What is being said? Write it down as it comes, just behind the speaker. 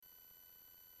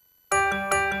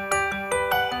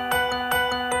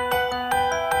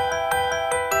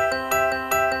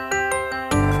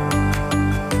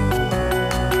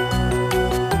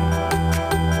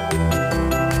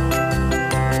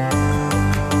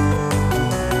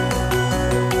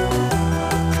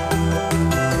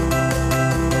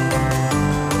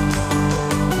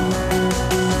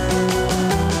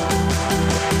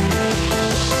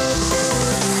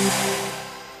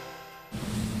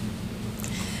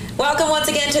Welcome once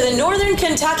again to the Northern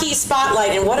Kentucky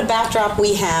Spotlight, and what a backdrop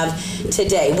we have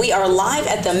today. We are live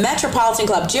at the Metropolitan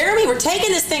Club. Jeremy, we're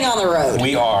taking this thing on the road.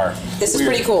 We are. This is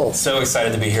pretty cool. So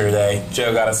excited to be here today.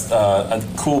 Joe got us a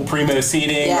cool primo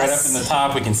seating right up in the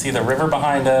top. We can see the river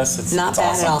behind us. It's not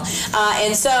bad awesome. at all.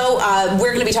 And so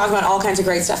we're going to be talking about all kinds of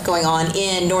great stuff going on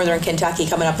in Northern Kentucky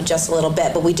coming up in just a little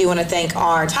bit. But we do want to thank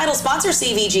our title sponsor,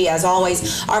 CVG, as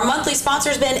always. Our monthly sponsor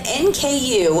has been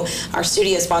NKU, our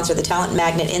studio sponsor, the Talent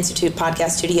Magnet Institute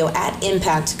podcast studio at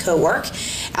Impact Co-work.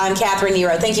 I'm Catherine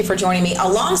Nero. Thank you for joining me.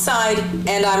 Alongside,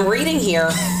 and I'm reading here,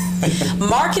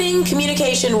 marketing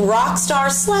communication rock star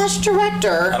 /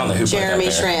 director, I don't know who Jeremy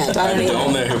put that there. Schrandt. I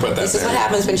don't know who put that This is there. what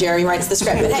happens when Jeremy writes the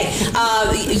script. But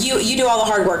hey, you do all the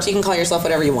hard work, so you can call yourself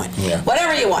whatever you want. Yeah.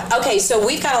 Whatever you want. Okay, so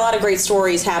we've got a lot of great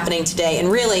stories happening today,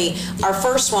 and really, our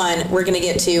first one we're going to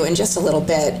get to in just a little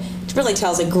bit. It really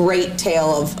tells a great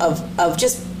tale of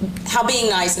just how being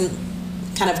nice and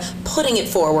kind of putting it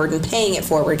forward and paying it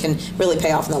forward can really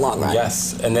pay off in the long run.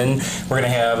 Yes, and then we're going to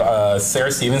have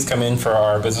Sarah Stevens come in for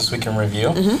our Business Week in Review.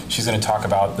 Mm-hmm. She's going to talk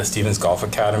about the Stevens Golf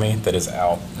Academy that is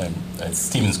out at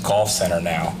Stevens Golf Center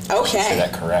now. Okay. I say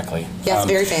that correctly. Yeah, it's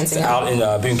very fancy. It's out in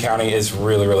Boone County. Is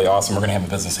really, really awesome. We're going to have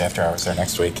a business after hours there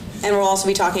next week. And we'll also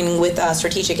be talking with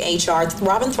Strategic HR,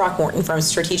 Robin Throckmorton from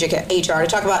Strategic HR, to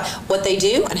talk about what they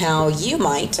do and how you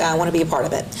might want to be a part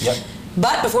of it. Yep.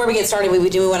 But before we get started, we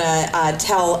do want to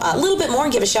tell a little bit more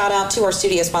and give a shout out to our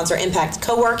studio sponsor, Impact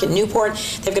Co-work in Newport.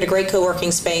 They've got a great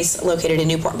co-working space located in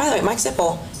Newport. By the way, Mike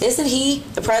Sipple, isn't he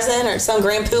the president or some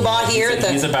grand poobah here at the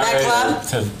He's about nightclub?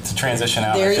 ready to transition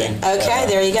out, There I think.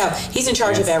 there you go. He's in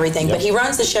charge of everything, Yep. but he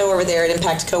runs the show over there at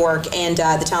Impact Co-work and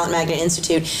the Talent Magnet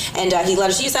Institute. And he let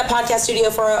us use that podcast studio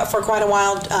for quite a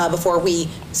while before we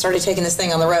started taking this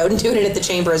thing on the road and doing it at the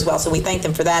chamber as well. So we thank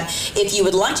them for that. If you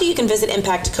would like to, you can visit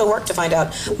Impact Co-work to find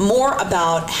out more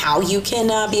about how you can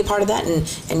be a part of that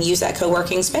and use that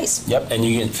co-working space. Yep, and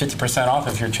you get 50% off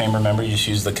if you're a chamber member. You just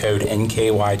use the code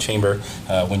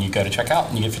NKYChamber when you go to check out,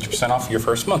 and you get 50% off your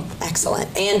first month. Excellent.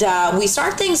 And we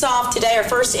start things off today. Our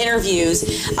first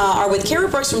interviews are with Kara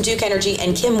Brooks from Duke Energy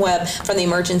and Kim Webb from the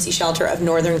Emergency Shelter of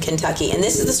Northern Kentucky. And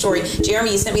this is the story.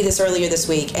 Jeremy, you sent me this earlier this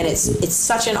week, and it's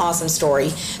such an awesome story.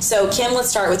 So, Kim, let's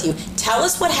start with you. Tell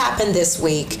us what happened this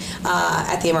week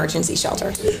at the Emergency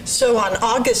Shelter. So on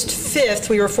August 5th,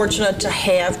 we were fortunate to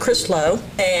have Chris Lowe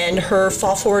and her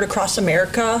Fall Forward Across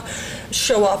America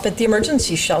show up at the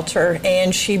emergency shelter,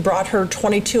 and she brought her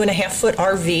 22.5-foot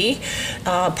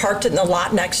RV, parked it in the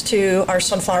lot next to our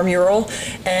sunflower mural,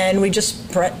 and we just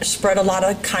spread a lot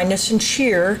of kindness and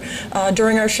cheer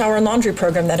during our shower and laundry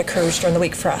program that occurs during the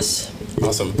week for us.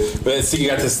 Awesome. But so you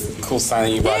got this cool sign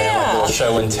that you brought in, like a little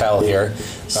show and tell here.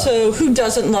 So who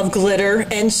doesn't love glitter?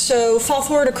 And so Fall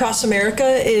Forward Across America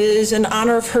is in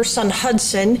honor of her son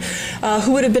Hudson,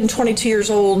 who would have been 22 years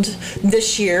old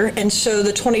this year. And so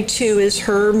the 22 is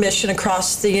her mission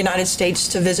across the United States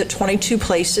to visit 22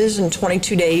 places in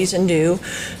 22 days and do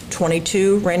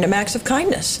 22 random acts of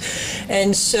kindness.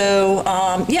 And so,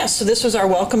 so this was our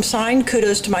welcome sign.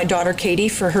 Kudos to my daughter Katie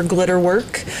for her glitter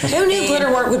work. Who knew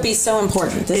glitter work would be so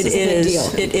important? This is a big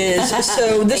deal. It is.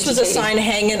 So this was a sign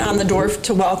hanging on the door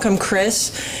to welcome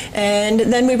Chris, and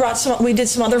then we did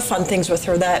some other fun things with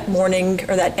her that morning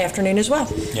or that afternoon as well.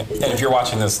 Yep. And if you're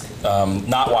watching this,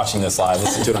 not watching this live,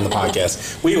 listen to it on the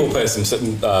podcast. We will post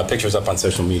some pictures up on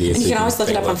social media. You can always look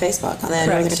it up on Facebook, on the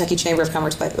Northern Kentucky Chamber of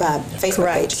Commerce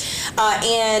Facebook page.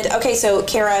 And okay, so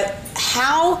Kara,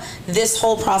 how this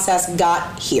whole process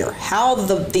got here, how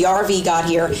the RV got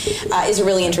here, is a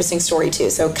really interesting story too.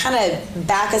 So kind of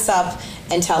back us up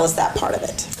and tell us that part of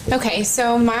it. Okay,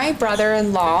 so my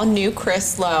brother-in-law knew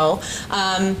Chris Lowe,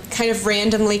 kind of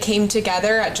randomly came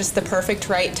together at just the perfect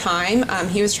right time.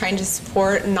 He was trying to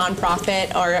support a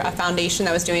nonprofit or a foundation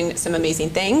that was doing some amazing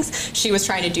things. She was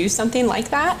trying to do something like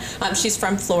that. She's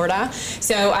from Florida.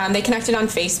 So they connected on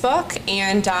Facebook,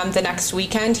 and the next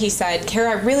weekend he said,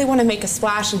 Kara, I really want to make a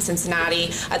splash in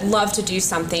Cincinnati. I'd love to do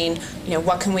something. You know,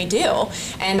 what can we do?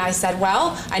 And I said,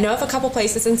 well, I know of a couple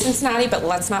places in Cincinnati, but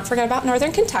let's not forget about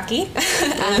Northern Kentucky.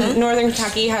 Northern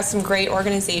Kentucky has some great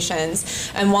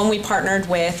organizations, and one we partnered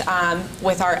with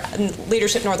our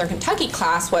Leadership Northern Kentucky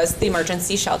class was the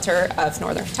Emergency Shelter of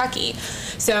Northern Kentucky.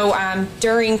 So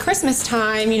during Christmas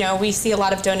time, you know, we see a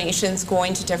lot of donations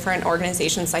going to different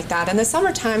organizations like that. In the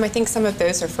summertime, I think some of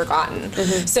those are forgotten.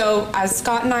 So as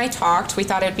Scott and I talked, we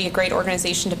thought it'd be a great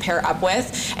organization to pair up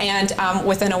with. And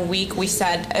within a week, we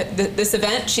said, this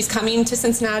event, she's coming to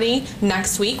Cincinnati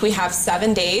next week. We have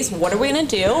 7 days. What are we going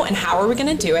to do, and how are we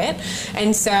going to do it?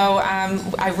 And so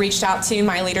I reached out to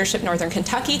my Leadership Northern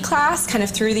Kentucky class, kind of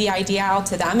threw the idea out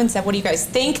to them and said, what do you guys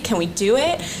think? Can we do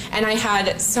it? And I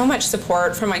had so much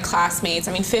support from my classmates.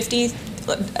 I mean, 50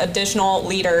 additional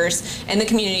leaders in the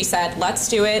community said, let's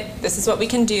do it. This is what we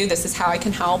can do. This is how I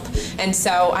can help. And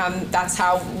so that's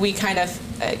how we kind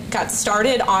of got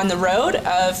started on the road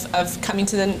of coming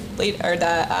to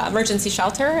the emergency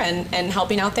shelter and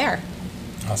helping out there.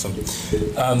 Awesome.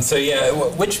 So yeah,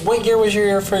 what year was your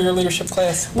year for your leadership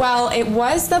class? Well, it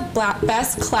was the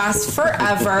best class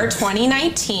forever,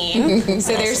 2019.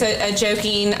 So there's a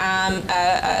joking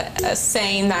a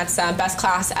saying that's best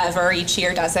class ever. Each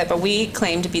year does it, but we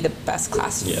claim to be the best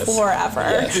class forever.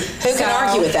 Yes. Who can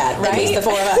argue with that? Right? At least the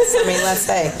four of us. I mean, let's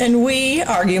say. And we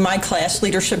argue, my class,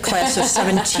 leadership class of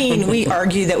 17, we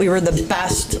argue that we were the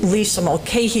best Lisa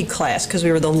Mulcahy class because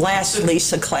we were the last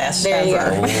Lisa class There you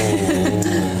ever.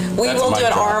 go. We That's will my do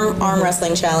an job. arm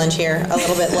wrestling challenge here a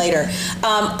little bit later.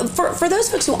 For those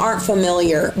folks who aren't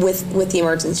familiar with the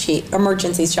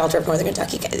emergency shelter of Northern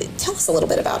Kentucky, tell us a little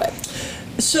bit about it.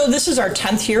 So this is our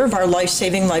 10th year of our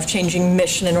life-saving, life-changing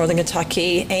mission in Northern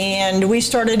Kentucky, and we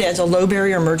started as a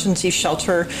low-barrier emergency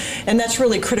shelter, and that's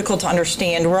really critical to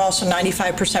understand. We're also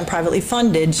 95% privately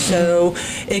funded, so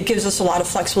it gives us a lot of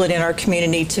flexibility in our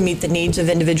community to meet the needs of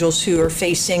individuals who are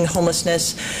facing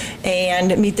homelessness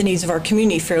and meet the needs of our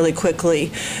community fairly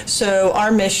quickly. So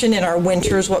our mission in our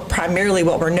winters, primarily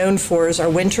what we're known for is our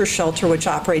winter shelter, which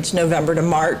operates November to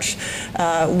March.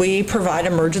 We provide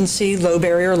emergency,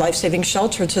 low-barrier, life-saving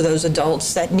shelter to those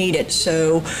adults that need it.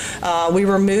 So we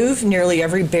remove nearly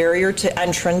every barrier to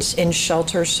entrance in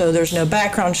shelter. So there's no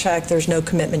background check, there's no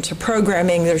commitment to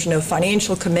programming, there's no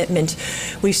financial commitment.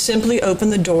 We simply open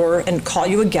the door and call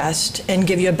you a guest and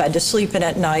give you a bed to sleep in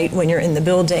at night when you're in the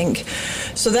building.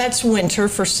 So that's winter.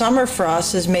 For summer for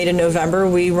us is May to November.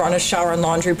 We run a shower and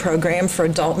laundry program for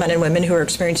adult men and women who are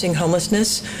experiencing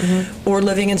homelessness or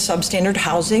living in substandard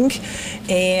housing.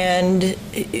 And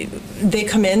they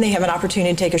come in, they have an opportunity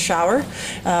to take a shower.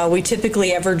 We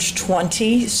typically average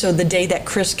 20, so the day that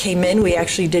Chris came in, we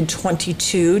actually did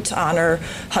 22 to honor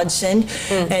Hudson,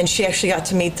 and she actually got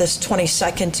to meet this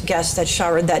 22nd guest that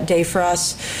showered that day for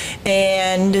us.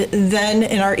 And then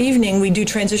in our evening, we do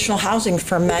transitional housing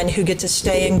for men who get to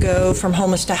stay and go from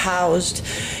homeless to housed.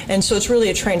 And so it's really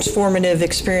a transformative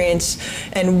experience,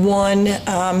 and one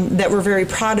that we're very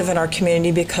proud of in our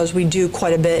community because we do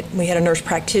quite a bit. We had a nurse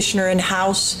practitioner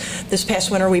in-house. This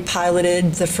past winter, we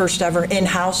piloted the first ever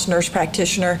in-house nurse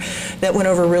practitioner that went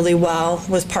over really well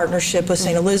with partnership with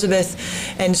St. Elizabeth.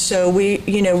 And so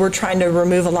we're trying to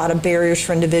remove a lot of barriers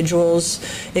for individuals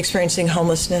experiencing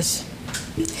homelessness.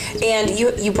 And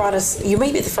you brought us, you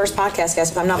may be the first podcast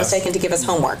guest, if I'm not mistaken, to give us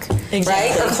homework, Exactly.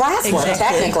 right? Or classwork,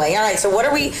 Exactly. technically. All right, so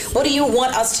what do you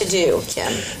want us to do,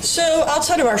 Kim? So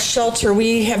outside of our shelter,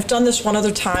 we have done this one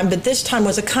other time, but this time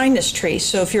was a kindness tree.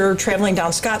 So if you're traveling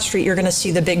down Scott Street, you're going to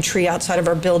see the big tree outside of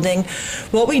our building.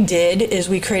 What we did is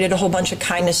we created a whole bunch of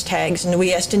kindness tags, and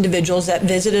we asked individuals that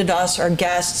visited us, our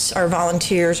guests, our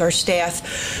volunteers, our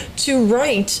staff, to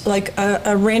write like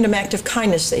a random act of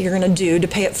kindness that you're going to do to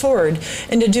pay it forward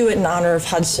and to do it in honor of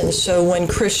Hudson. So when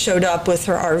Chris showed up with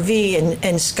her RV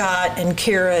and Scott and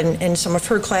Kara and some of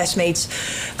her classmates,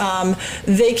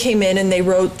 they came in and they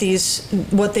wrote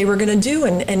what they were going to do.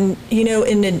 And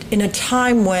in a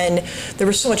time when there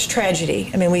was so much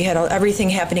tragedy, I mean, we had everything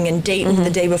happening in Dayton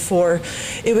the day before,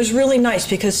 it was really nice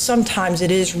because sometimes it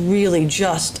is really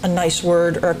just a nice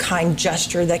word or a kind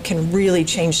gesture that can really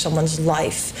change someone's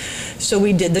life. So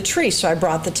we did the tree. So I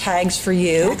brought the tags for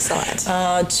you.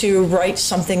 Excellent. To write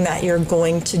something that you're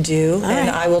going to do, and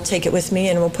I will take it with me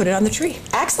and we'll put it on the tree.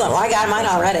 Excellent. Well, I got mine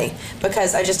already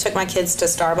because I just took my kids to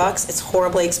Starbucks. It's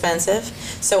horribly expensive.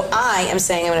 So I am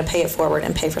saying I'm going to pay it forward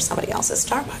and pay for somebody else's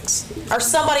Starbucks. Or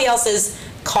somebody else's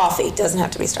coffee. Doesn't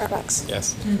have to be Starbucks.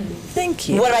 Yes. Thank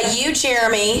you. What about you,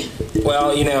 Jeremy?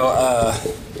 Well,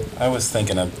 I was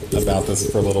thinking about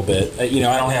this for a little bit. I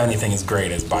don't have anything as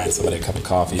great as buying somebody a cup of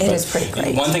coffee. It but is pretty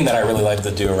great. One thing that I really like to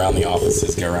do around the office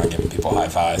is go around giving people high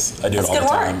fives. I do That's it all good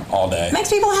the work. time, all day. Makes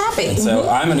people happy. So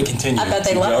I'm going to continue I bet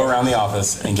they to love go it. around the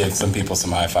office and give some people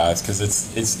some high fives because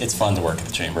it's fun to work at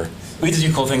the chamber. We get to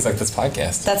do cool things like this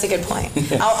podcast. That's a good point.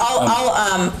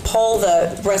 I'll poll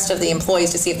the rest of the employees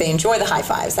to see if they enjoy the high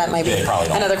fives. That might be They probably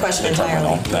don't. another question They probably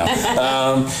entirely.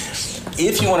 don't, no.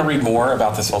 If you want to read more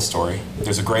about this whole story,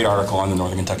 there's a great article on the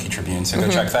Northern Kentucky Tribune, so go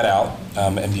check that out.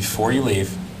 And before you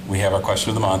leave, we have our question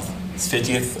of the month. It's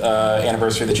 50th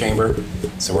anniversary of the chamber,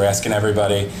 so we're asking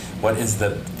everybody, what is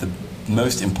the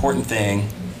most important thing,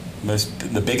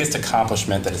 the biggest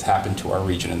accomplishment that has happened to our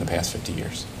region in the past 50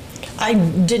 years? I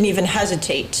didn't even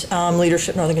hesitate.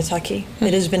 Leadership Northern Kentucky.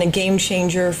 It has been a game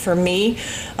changer for me,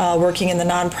 working in the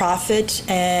nonprofit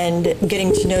and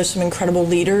getting to know some incredible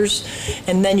leaders.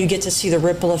 And then you get to see the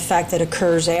ripple effect that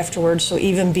occurs afterwards. So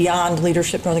even beyond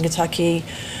Leadership Northern Kentucky,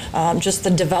 just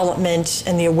the development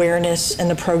and the awareness and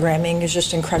the programming is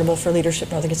just incredible for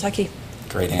Leadership Northern Kentucky.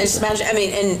 Great answer. Just imagine, I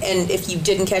mean, and if you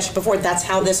didn't catch it before, that's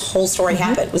how this whole story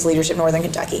happened, was Leadership Northern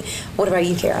Kentucky. What about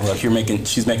you, Kara? Look,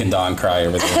 she's making Dawn cry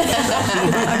over there.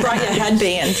 I brought you a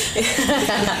headband.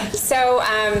 So,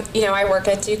 I work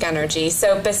at Duke Energy.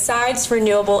 So besides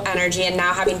renewable energy and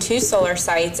now having 2 solar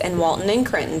sites in Walton and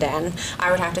Crittenden,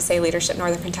 I would have to say Leadership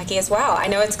Northern Kentucky as well. I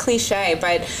know it's cliche,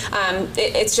 but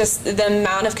it's just the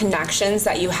amount of connections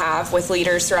that you have with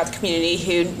leaders throughout the community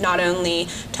who not only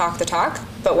talk the talk,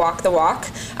 but walk the walk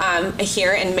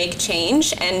here and make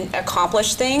change and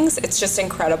accomplish things. It's just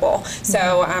incredible.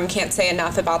 So can't say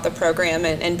enough about the program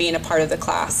and being a part of the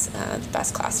class, the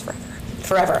best class forever.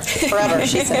 Forever,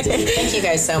 she said. Thank you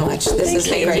guys so much. This has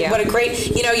been great. What a great,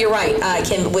 you're right,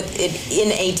 Kim,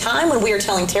 in a time when we are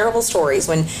telling terrible stories,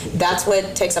 when that's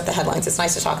what takes up the headlines, it's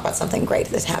nice to talk about something great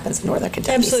that happens in Northern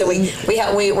Kentucky. Absolutely.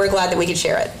 So we're glad that we could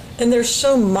share it. And there's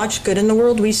so much good in the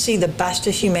world. We see the best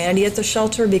of humanity at the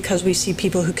shelter because we see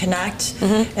people who connect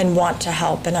and want to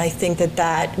help. And I think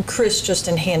that Chris just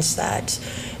enhanced that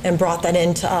and brought that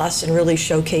into us and really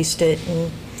showcased it.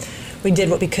 And we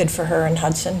did what we could for her and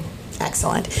Hudson.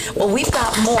 Excellent. Well, we've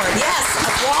got more. Yes,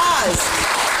 applause.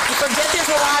 You forget there's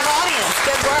a live audience.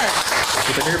 Good work. That's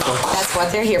what they're here for. That's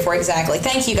what they're here for, exactly.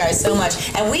 Thank you guys so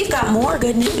much. And we've got more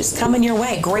good news coming your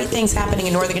way. Great things happening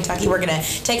in Northern Kentucky. We're going to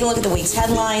take a look at the week's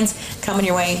headlines coming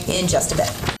your way in just a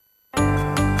bit.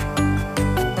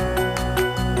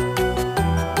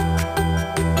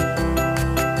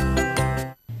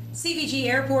 CVG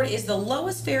Airport is the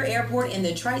lowest fare airport in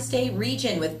the tri-state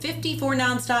region with 54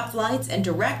 nonstop flights and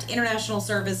direct international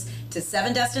service to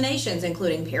 7 destinations,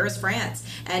 including Paris, France,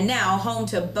 and now home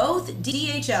to both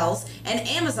DHL's and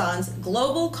Amazon's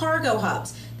global cargo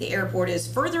hubs. The airport is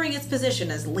furthering its position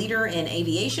as leader in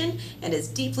aviation and is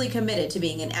deeply committed to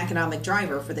being an economic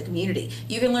driver for the community.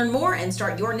 You can learn more and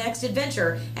start your next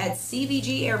adventure at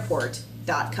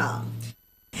cvgairport.com.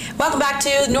 Welcome back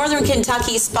to Northern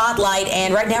Kentucky Spotlight,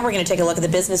 and right now we're going to take a look at the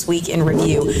Business Week in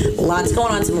Review. Lots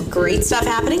going on, some great stuff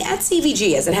happening at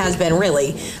CVG, as it has been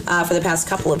really for the past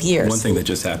couple of years. One thing that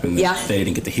just happened that they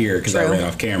didn't get to hear because I ran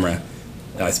off camera,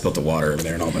 I spilled the water over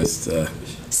there and almost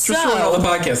destroyed all the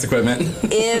podcast equipment.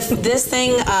 If this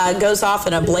thing goes off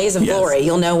in a blaze of glory,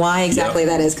 you'll know why exactly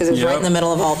that is, because it was right in the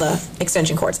middle of all the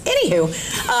extension cords. Anywho,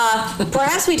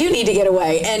 perhaps we do need to get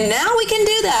away, and now we can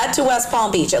do that to West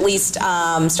Palm Beach, at least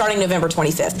starting November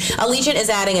 25th. Allegiant is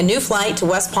adding a new flight to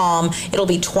West Palm. It'll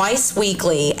be twice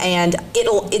weekly, and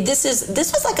this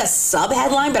was like a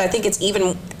sub-headline, but I think it's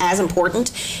even as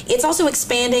important. It's also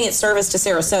expanding its service to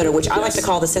Sarasota, which I like to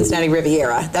call the Cincinnati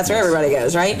Riviera. That's where everybody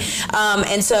goes, right?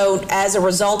 And so as a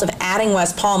result of adding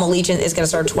West Palm, Allegiant is going to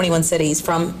serve 21 cities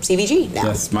from CVG now.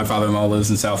 Yes, my father-in-law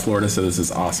lives in South Florida, so this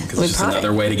is awesome because it's just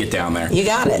another way to get down there. You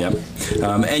got it. Yep.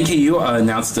 NKU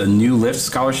announced a new LIFT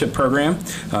scholarship program.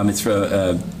 It's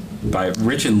for by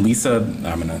Rich and Lisa.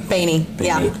 Bainey.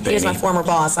 Yeah, he was my former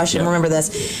boss. I should remember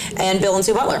this. And Bill and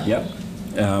Sue Butler. Yep.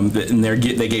 And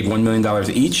they gave $1 million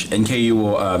each. NKU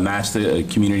will match the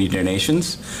community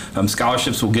donations.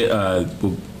 Scholarships will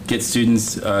get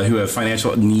students who have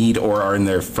financial need or are in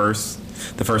the first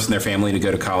in their family to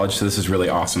go to college. So this is really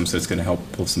awesome. So it's going to help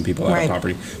pull some people out of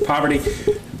poverty.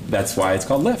 That's why it's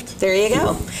called LIFT. There you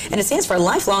go. And it stands for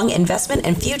Lifelong Investment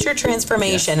and Future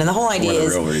Transformation. And the whole idea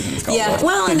is, real reason it's called LIFT.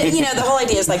 Well, and the whole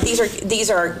idea is like these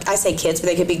are I say kids, but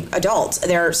they could be adults.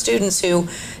 They're students who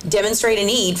demonstrate a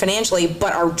need financially,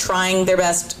 but are trying their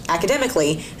best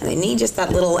academically, and they need just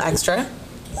that little extra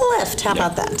lift. How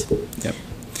about that? Yep.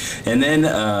 And then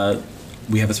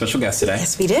we have a special guest today.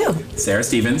 Yes, we do. Sarah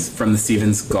Stevens from the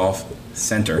Stevens Golf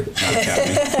Center, not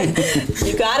Academy.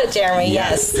 You got it, Jeremy.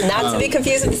 Yes. Not to be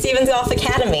confused with the Stevens Golf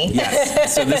Academy.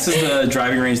 Yes. So this is the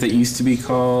driving range that used to be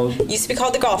called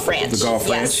the Golf Ranch. The Golf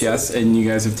Ranch, yes. And you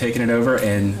guys have taken it over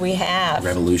and we have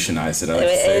revolutionized it.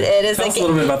 It is. Tell us a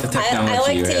little bit about the technology. I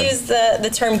like to use the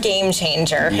term game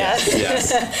changer.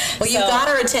 Yes. Well, you got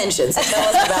our attention. So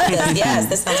tell us about this. Yes,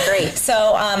 this sounds great.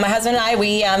 So my husband and I,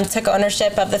 we took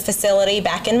ownership of the facility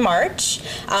back in March.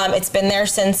 It's been there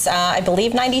since I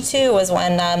believe '92 was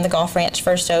when the Golf Ranch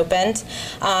first opened.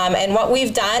 And what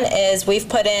we've done is we've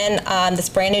put in this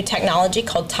brand new technology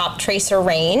called Top Tracer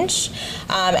Range,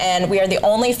 and we are the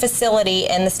only facility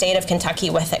in the state of Kentucky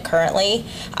with it currently.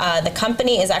 The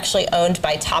company is actually owned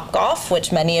by Topgolf,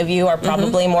 which many of you are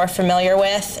probably more familiar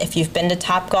with. If you've been to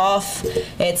Topgolf,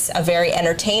 it's a very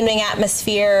entertaining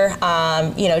atmosphere,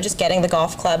 just getting the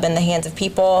golf club in the hands of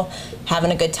people,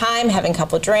 having a good time, having a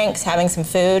couple of drinks, having some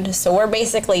food. So we're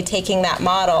basically taking that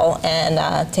model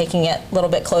and taking it a little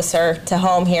bit closer to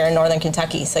home here in Northern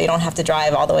Kentucky, so you don't have to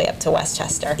drive all the way up to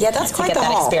Westchester. Yeah, that's quite to get the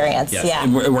that haul. experience. Yes. Yeah.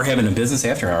 And we're having a business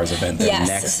after hours event there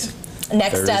next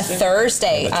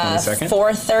Thursday, the 22nd?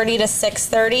 4:30 to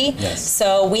 6:30. Yes.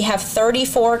 So we have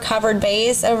 34 covered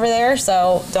bays over there,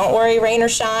 so don't worry, rain or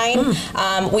shine.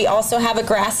 We also have a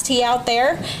grass tee out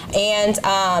there, and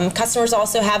customers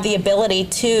also have the ability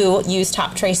to use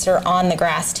Top Tracer on the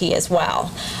grass tee as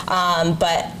well.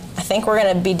 But I think we're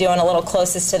going to be doing a little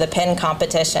closest to the pin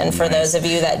competition for those of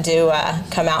you that do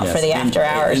come out for the after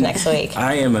hours next week.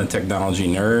 I am a technology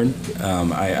nerd.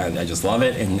 I just love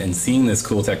it, and seeing this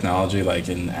cool technology like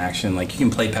in action, like you can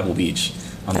play Pebble Beach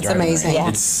on the That's driving amazing. range. Yeah.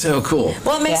 It's so cool.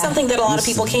 Well, it makes something that a lot of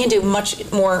people can do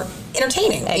much more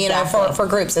entertaining, Exactly. for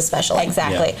groups especially.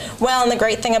 Exactly. Yeah. Well, and the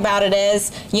great thing about it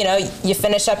is, you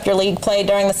finish up your league play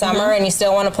during the summer and you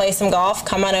still want to play some golf,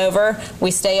 come on over.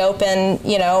 We stay open,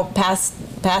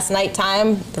 past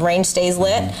nighttime. The range stays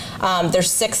lit.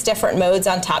 There's 6 different modes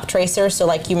on Top Tracer. So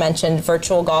like you mentioned,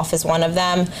 virtual golf is one of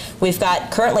them. We've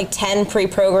got currently 10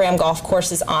 pre-programmed golf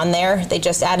courses on there. They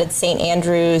just added St.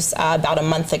 Andrews about a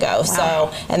month ago.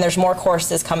 So, and there's more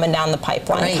courses coming down the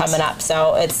pipeline coming up.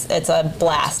 So it's a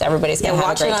blast. Everybody's going to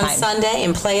have a great watch it on time. Sunday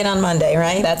and play it on Monday,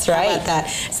 right? That's How right. about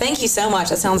that? Thank you so much.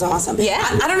 That sounds awesome. Yeah.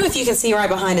 I don't know if you can see right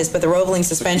behind us, but the Roebling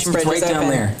suspension bridge right is open. down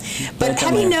there. But Right down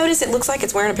have you there. noticed it looks like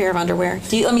it's wearing a pair of underwear?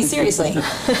 Seriously.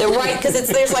 Because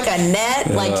there's like a net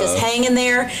just hanging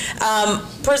there,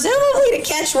 presumably to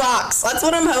catch rocks. That's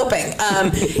what I'm hoping.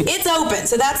 It's open,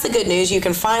 so that's the good news. You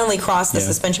can finally cross the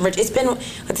suspension bridge. It's been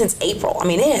since April. I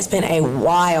mean, it has been a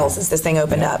while since this thing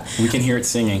opened up. We can hear it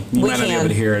singing. You might not be able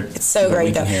to hear it. It's so but great,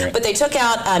 we can though. hear it. But they took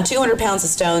out 200 pounds of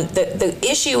stone. The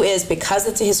issue is because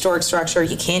it's a historic structure,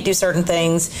 you can't do certain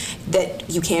things that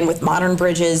you can with modern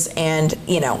bridges, and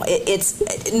it's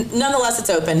nonetheless it's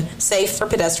open, safe for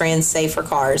pedestrians, safe for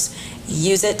cars.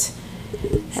 Use it,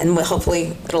 and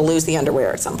hopefully it'll lose the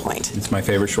underwear at some point. It's my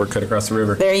favorite shortcut across the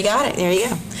river. There you got it. There you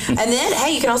go. And then,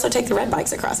 hey, you can also take the red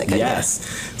bikes across it. Yes.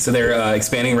 So they're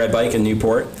expanding Red Bike in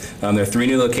Newport. There are 3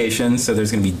 new locations, so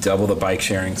there's going to be double the bike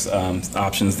sharing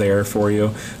options there for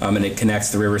you. And it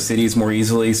connects the river cities more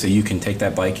easily, so you can take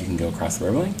that bike, you can go across the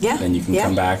river, then you can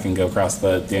come back and go across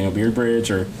the Daniel Beard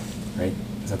Bridge, right?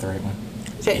 Is that the right one?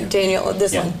 Daniel,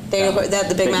 this one. Daniel,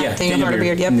 the big map. Yeah, Daniel Carter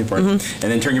Beard. Yep. Newport. And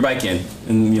then turn your bike in,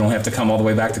 and you don't have to come all the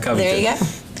way back to Covington. There you go.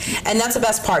 And that's the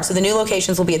best part. So the new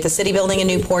locations will be at the City Building in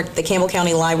Newport, the Campbell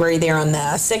County Library there on the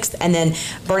 6th, and then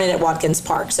Bernadette Watkins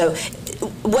Park. So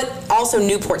what also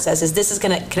Newport says is this is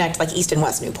going to connect like East and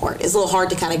West Newport. It's a little hard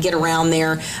to kind of get around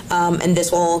there, and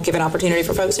this will give an opportunity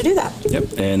for folks to do that.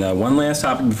 Yep. And one last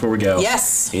topic before we go.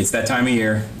 Yes. It's that time of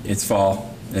year. It's fall.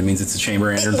 That means it's a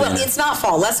chamber annual Well, dinner. it's not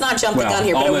fall. Let's not jump the gun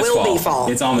here, but it will be fall.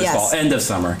 It's almost Yes. fall. End of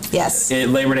summer. Yes.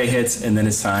 Labor Day hits, and then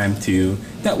it's time to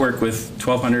network with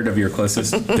 1,200 of your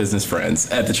closest business friends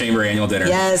at the Chamber Annual Dinner.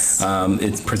 Yes.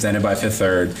 It's presented by Fifth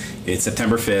Third. It's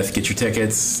September 5th. Get your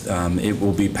tickets. It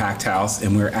will be packed house,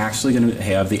 and we're actually going to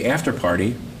have the after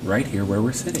party right here where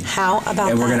we're sitting. How about that?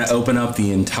 And we're going to open up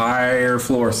the entire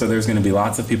floor, so there's going to be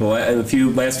lots of people.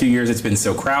 Last few years, it's been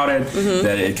so crowded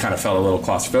that it kind of felt a little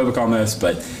claustrophobic almost,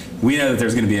 but we know that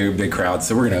there's going to be a big crowd,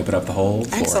 so we're going to open up the whole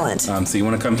floor. Excellent. So you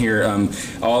want to come here.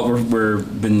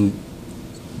 We've been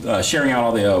sharing out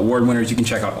all the award winners. You can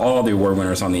check out all the award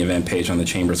winners on the event page on the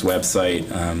Chamber's website.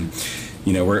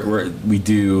 We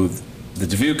do the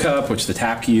DeVue Cup, which the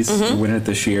Tap Keys are winning it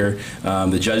this year.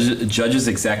 The Judges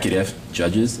Executive.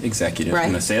 Right. I'm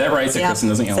going to say that right so Yep. Kristen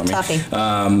doesn't yell at me. It's a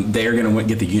toughie. They are going to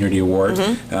get the Unity Award.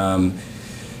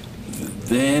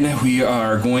 Then we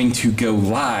are going to go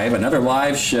live, another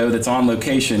live show that's on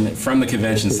location from the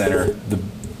convention center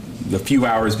the few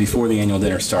hours before the annual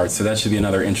dinner starts. So that should be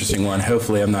another interesting one.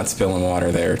 Hopefully I'm not spilling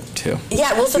water there too.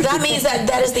 Yeah, well, so that means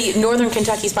that is the Northern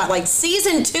Kentucky Spotlight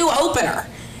Season 2 opener.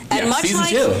 And Yeah, much season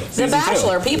like two. The Season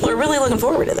Bachelor, two. people are really looking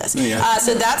forward to this. Yeah.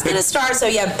 So that's going to start. So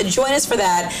yeah, join us for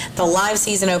that. The live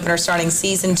season opener starting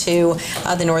Season 2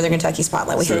 of the Northern Kentucky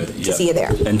Spotlight. We hope to see you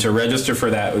there. And to register for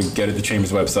that, we go to the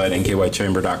Chamber's website,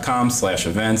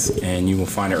 nkychamber.com/events, and you will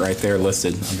find it right there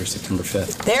listed under September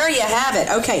 5th. There you have it.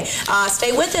 Okay,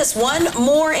 stay with us. One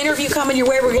more interview coming your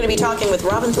way. We're going to be talking with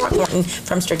Robin Throckmorton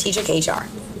from Strategic HR.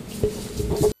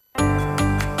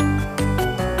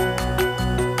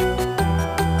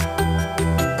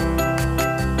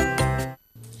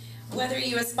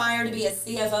 aspire to be a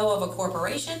CFO of a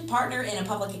corporation, partner in a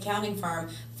public accounting firm,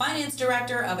 finance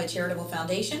director of a charitable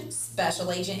foundation,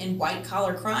 special agent in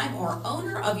white-collar crime, or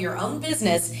owner of your own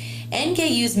business,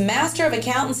 NKU's Master of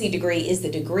Accountancy degree is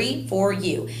the degree for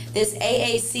you. This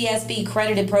AACSB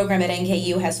credited program at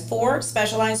NKU has 4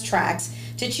 specialized tracks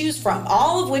to choose from,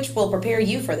 all of which will prepare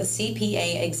you for the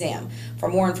CPA exam. For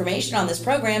more information on this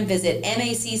program, visit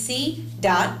macc.nku.edu.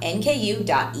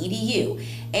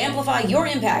 Amplify your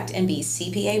impact and be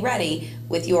CPA ready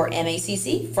with your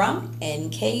MACC from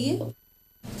NKU.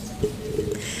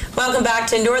 Welcome back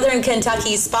to Northern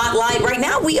Kentucky Spotlight. Right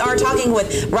now we are talking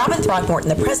with Robin Throckmorton,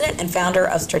 the president and founder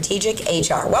of Strategic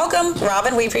HR. Welcome,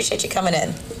 Robin. We appreciate you coming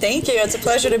in. Thank you. It's a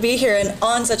pleasure to be here and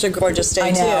on such a gorgeous day,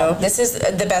 I know. too. This is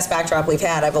the best backdrop we've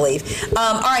had, I believe.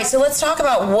 All right, so let's talk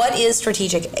about what is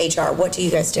Strategic HR. What do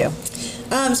you guys do?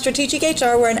 Strategic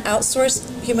HR, we're an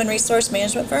outsourced human resource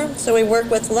management firm. So we work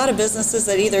with a lot of businesses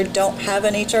that either don't have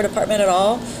an HR department at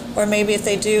all, or maybe if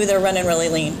they do, they're running really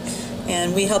lean.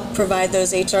 And we help provide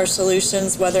those HR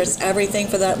solutions, whether it's everything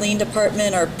for that lean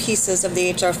department or pieces of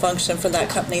the HR function for that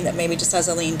company that maybe just has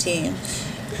a lean team.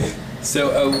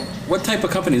 So what type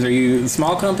of companies? Are you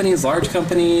small companies, large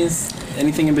companies,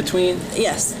 anything in between?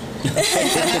 Yes.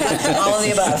 All of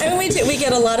the above. And we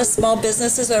get a lot of small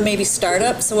businesses or maybe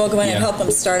startups, so we'll go in and Yeah. help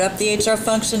them start up the HR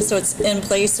function so it's in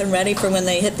place and ready for when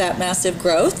they hit that massive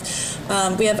growth.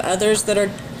 We have others that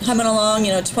are humming along,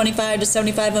 25 to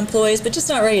 75 employees, but just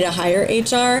not ready to hire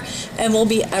HR, and we'll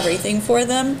be everything for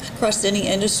them across any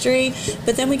industry.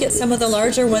 But then we get some of the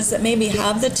larger ones that maybe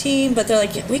have the team, but they're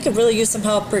like, we could really use some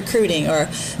help recruiting, or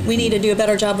we need to do a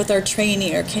better job with our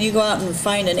training, or can you go out and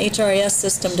find an HRIS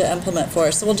system to implement for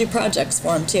us? So we'll do projects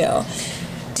for them too.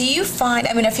 Do you find,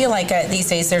 I mean, I feel like these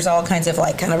days there's all kinds of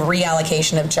kind of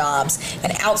reallocation of jobs,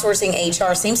 and outsourcing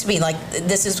HR seems to be like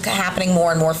this is happening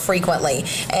more and more frequently.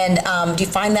 And do you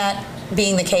find that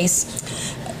being the case?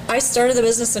 I started the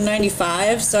business in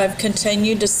 '95, so I've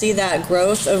continued to see that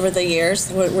growth over the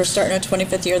years. We're starting our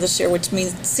 25th year this year, which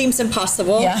seems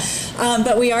impossible. Yeah.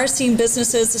 But we are seeing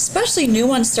businesses, especially new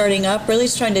ones starting up, really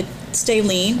trying to stay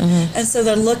lean. Mm-hmm. And so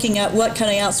they're looking at what can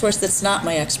I outsource that's not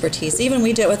my expertise. Even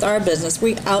we do it with our business.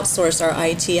 We outsource our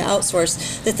IT,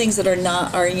 outsource the things that are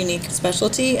not our unique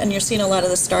specialty. And you're seeing a lot of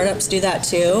the startups do that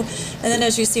too. And then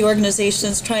as you see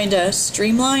organizations trying to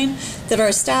streamline that are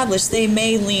established, they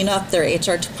may lean up their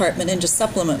HR department and just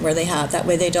supplement where they have. That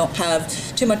way they don't have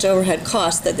too much overhead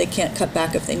cost that they can't cut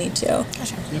back if they need to.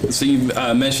 So you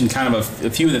mentioned kind of a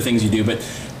few of the things you do, but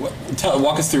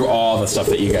walk us through all the stuff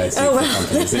that you guys do for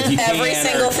companies. If you Every can,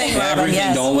 single thing, Robin, everything,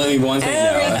 yes. don't let me one thing.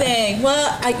 Everything.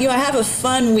 Well, I have a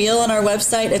fun wheel on our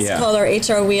website. It's called our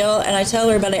HR wheel, and I tell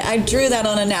everybody I drew that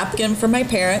on a napkin for my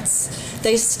parents.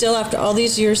 They still, after all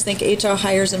these years, think HR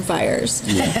hires and fires.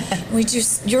 Yeah.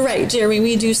 You're right, Jeremy.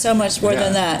 We do so much more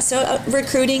than that. So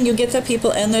recruiting, you get the people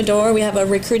in the door. We have a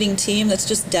recruiting team that's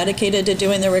just dedicated to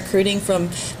doing the recruiting from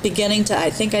beginning to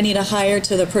I think I need a hire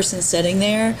to the person sitting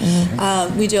there.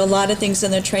 Mm-hmm. We do a lot of things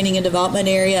in the training and development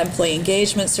area, employee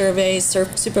engagement surveys,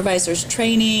 supervisors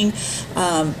training,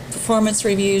 performance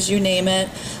reviews, you name it.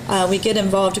 We get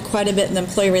involved quite a bit in the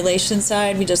employee relations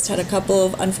side. We just had a couple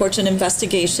of unfortunate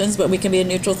investigations, but we can be a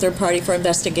neutral third party for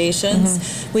investigations.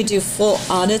 Mm-hmm. We do full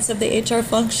audits of the HR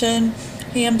function,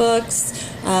 handbooks,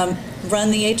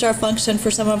 run the HR function for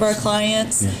some of our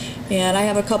clients. Yeah. And I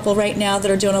have a couple right now that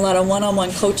are doing a lot of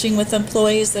one-on-one coaching with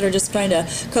employees that are just trying to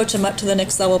coach them up to the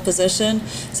next level position.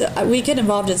 So we get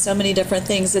involved in so many different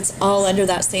things. It's all under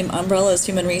that same umbrella as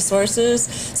human resources.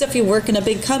 So if you work in a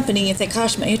big company, you think,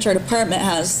 gosh, my HR department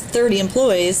has 30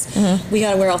 employees. Mm-hmm. We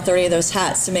got to wear all 30 of those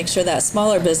hats to make sure that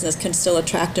smaller business can still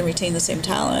attract and retain the same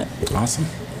talent. Awesome.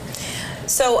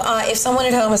 So if someone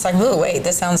at home is like, ooh, wait,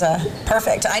 this sounds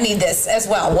perfect. I need this as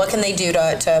well. What can they do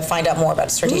to find out more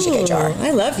about Strategic HR?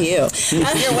 I love you.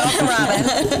 You're welcome, Robin.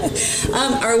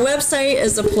 Our website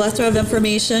is a plethora of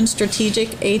information,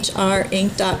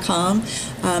 strategicHRinc.com.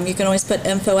 You can always put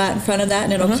info in front of that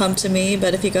and it'll come to me.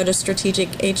 But if you go to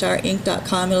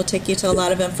strategicHRinc.com, it'll take you to a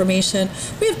lot of information.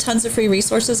 We have tons of free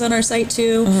resources on our site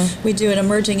too. Mm-hmm. We do an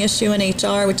emerging issue in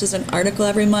HR, which is an article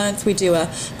every month. We do a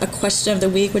question of the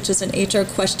week, which is an HR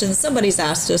question somebody's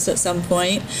asked us at some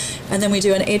point. And then we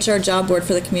do an HR job board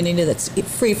for the community that's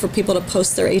free for people to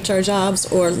post their HR jobs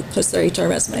or post their HR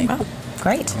resume. Wow.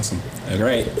 Great. Awesome.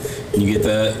 Great. You get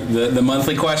the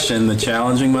monthly question, the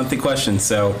challenging monthly question.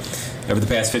 So over the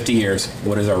past 50 years,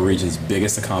 what is our region's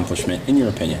biggest accomplishment, in your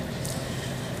opinion?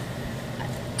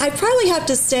 I probably have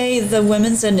to say the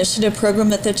Women's Initiative program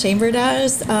that the Chamber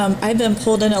does. I've been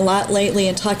pulled in a lot lately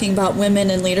in talking about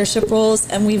women in leadership roles,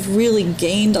 and we've really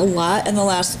gained a lot in the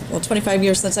last 25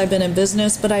 years since I've been in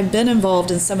business, but I've been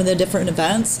involved in some of the different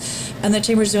events, and the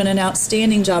Chamber's doing an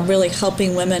outstanding job really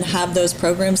helping women have those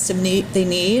programs they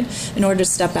need in order to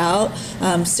step out.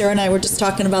 Sarah and I were just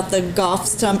talking about the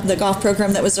golf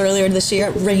program that was earlier this year.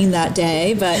 It rained that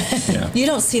day, but you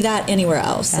don't see that anywhere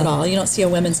else at all. You don't see a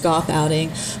women's golf outing.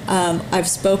 I've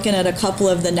spoken at a couple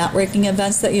of the networking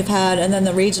events that you've had, and then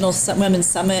the regional women's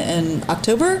summit in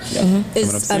October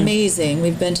is amazing.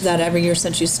 We've been to that every year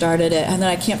since you started it, and then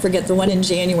I can't forget the one in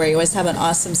January. You always have an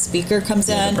awesome speaker comes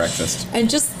in, the breakfast, and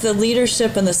just the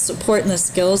leadership and the support and the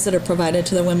skills that are provided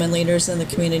to the women leaders in the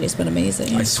community has been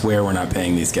amazing. I swear we're not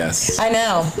paying these guests. I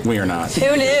know. We are not.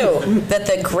 Who knew that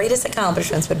the greatest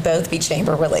accomplishments would both be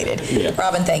chamber related? Yeah.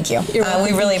 Robin, thank you. You're welcome.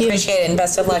 We really Thank you. appreciate it, and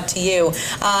best of luck to you.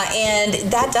 And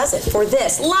that does it for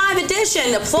this live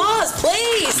edition. Applause,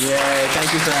 please. Yay,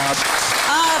 thank you, crowd.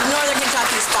 Of Northern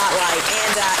Kentucky Spotlight.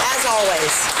 And as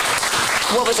always,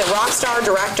 what was it? Rockstar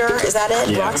Director? Is that it?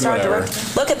 Yeah, Rockstar whatever.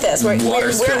 Director. Look at this.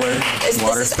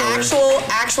 This is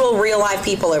actual real life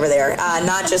people over there,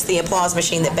 not just the applause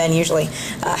machine that Ben usually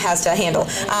has to handle.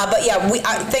 But yeah,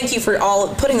 thank you for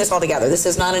putting this all together. This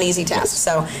is not an easy task.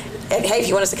 So, hey, if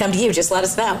you want us to come to you, just let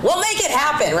us know. We'll make it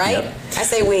happen, right? Yep. I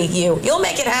say we, you. You'll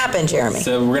make it happen, Jeremy.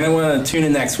 So we're going to want to tune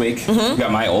in next week. We've got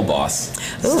my old boss,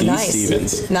 Ooh, Steve nice.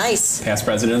 Stevens, Nice. past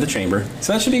president of the Chamber.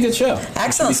 So that should be a good show.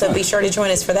 Excellent. So be sure to join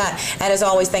us for that. And as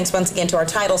always, thanks once again to our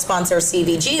title sponsor,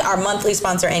 CVG, our monthly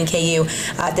sponsor, NKU,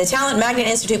 the Talent Magnet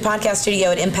Institute podcast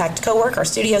studio at Impact Cowork, our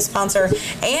studio sponsor,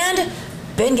 and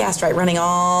Ben Gastrite running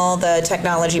all the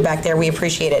technology back there. We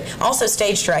appreciate it. Also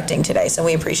stage directing today, so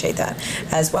we appreciate that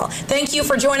as well. Thank you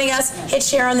for joining us. Hit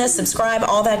share on this, subscribe,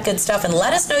 all that good stuff, and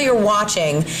let us know you're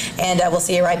watching. And we'll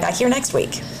see you right back here next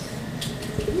week.